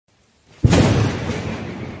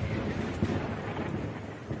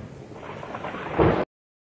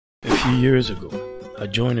few years ago, I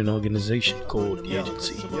joined an organization called The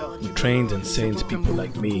Agency, who trains and sends people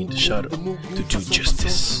like me in the shadow to do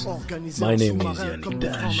justice. My name is Yannick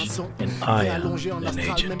Dash, and I am an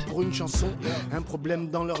agent.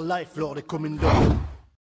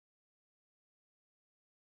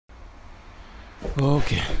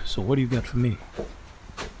 Okay, so what do you got for me?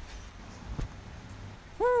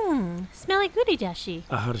 Smelly goody dashy.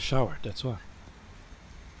 I had a shower, that's why.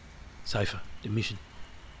 Cypher, the mission.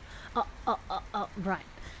 Right.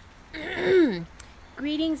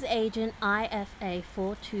 Greetings, Agent IFA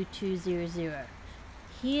 42200.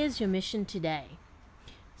 Here's your mission today.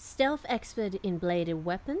 Stealth expert in bladed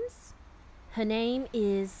weapons. Her name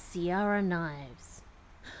is Ciara Kniffes.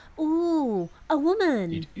 Ooh, a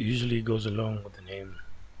woman! It usually goes along with the name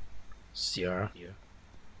Ciara. Yeah.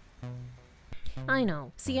 I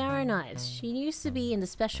know, Ciara Kniffes. She used to be in the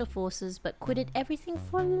Special Forces but quitted everything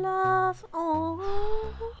for love.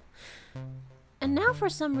 Aww. And now for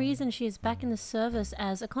some reason she is back in the service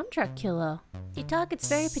as a contract killer. She targets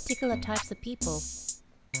very particular types of people.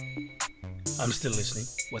 I'm still listening.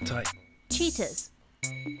 What type? Cheaters.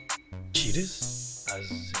 Cheaters?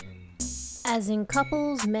 As in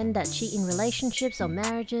couples, men that cheat in relationships or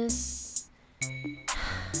marriages.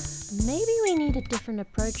 Maybe we need a different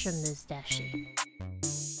approach on this, Dashi.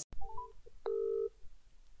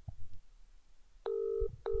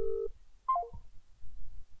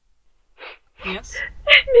 Yes?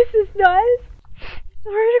 Mrs. Kniffes,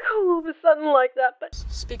 sorry to call all of a sudden like that, but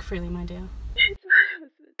Speak freely, my dear. it's my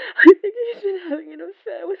husband. I think he's been having an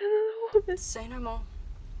affair with another woman. Say no more.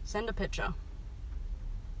 Send a picture.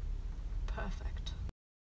 Perfect.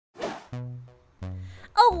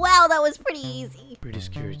 Oh wow, that was pretty easy. Pretty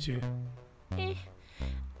scary too. I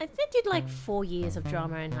did like 4 years of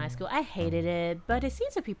drama in high school. I hated it, but it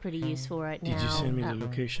seems to be pretty useful right now. Did you send me the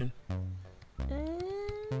location?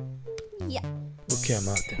 Yeah. Okay, I'm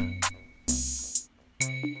out then.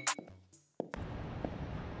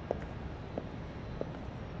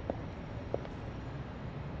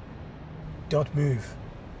 Don't move.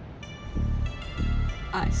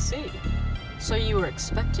 I see. So you were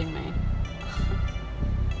expecting me.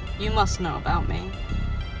 You must know about me.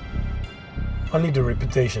 I need a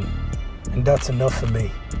reputation, and that's enough for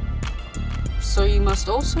me. So you must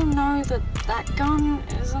also know that that gun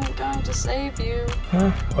isn't going to save you.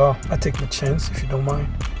 Huh? Well, I take the chance if you don't mind.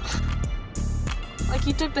 Like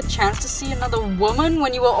you took the chance to see another woman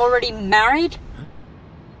when you were already married? Huh?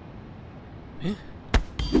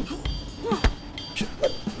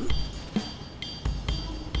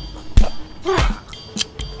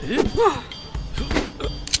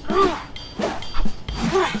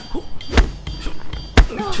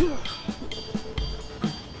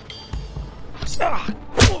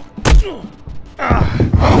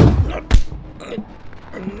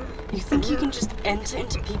 You think you can just enter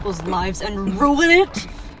into people's lives and ruin it?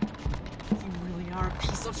 You really are a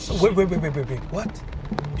piece of shit. Wait, what?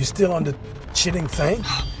 You still on the cheating thing?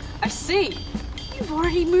 I see. You've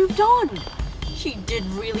already moved on. She did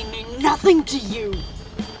really mean nothing to you.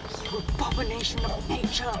 You abomination of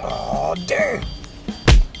nature. Oh, damn.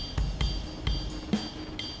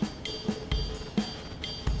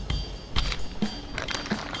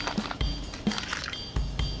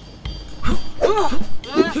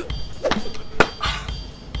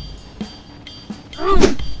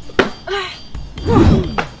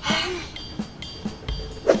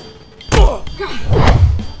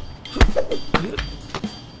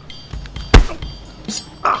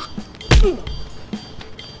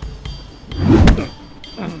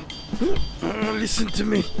 Listen to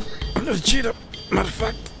me. I'm not a cheater. Matter of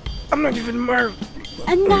fact, I'm not even married.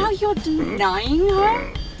 And now you're denying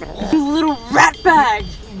her? You little ratbag!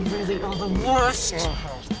 You really are the worst.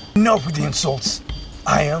 Enough with the insults.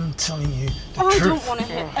 I am telling you the truth. I don't want to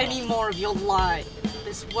hear any more of your lie.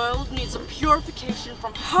 This world needs a purification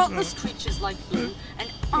from heartless creatures like you,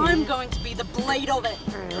 and I'm going to be the blade of it.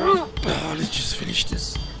 Let's just finish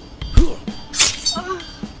this.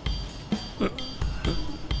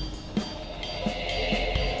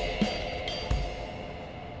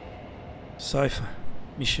 Cypher,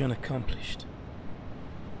 mission accomplished.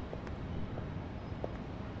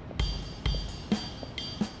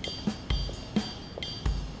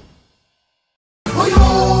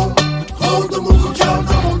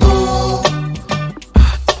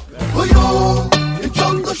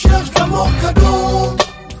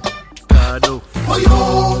 Cadeau.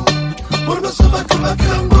 What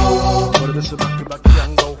about